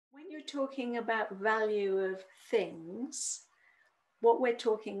talking about value of things, what we're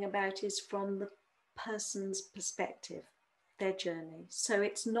talking about is from the person's perspective, their journey. So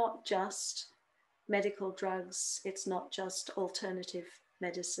it's not just medical drugs, it's not just alternative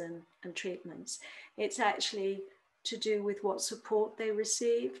medicine and treatments. It's actually to do with what support they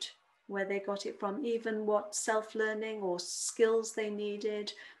received, where they got it from, even what self-learning or skills they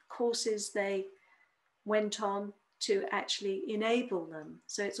needed, courses they went on to actually enable them.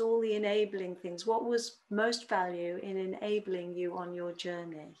 So it's all the enabling things. What was most value in enabling you on your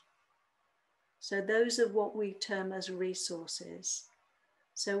journey? So those are what we term as resources.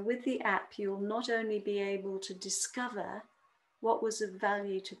 So with the app, you'll not only be able to discover what was of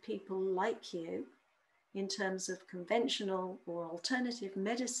value to people like you in terms of conventional or alternative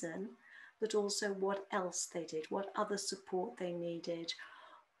medicine, but also what else they did, what other support they needed,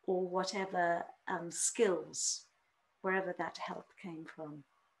 or whatever skills, wherever that help came from.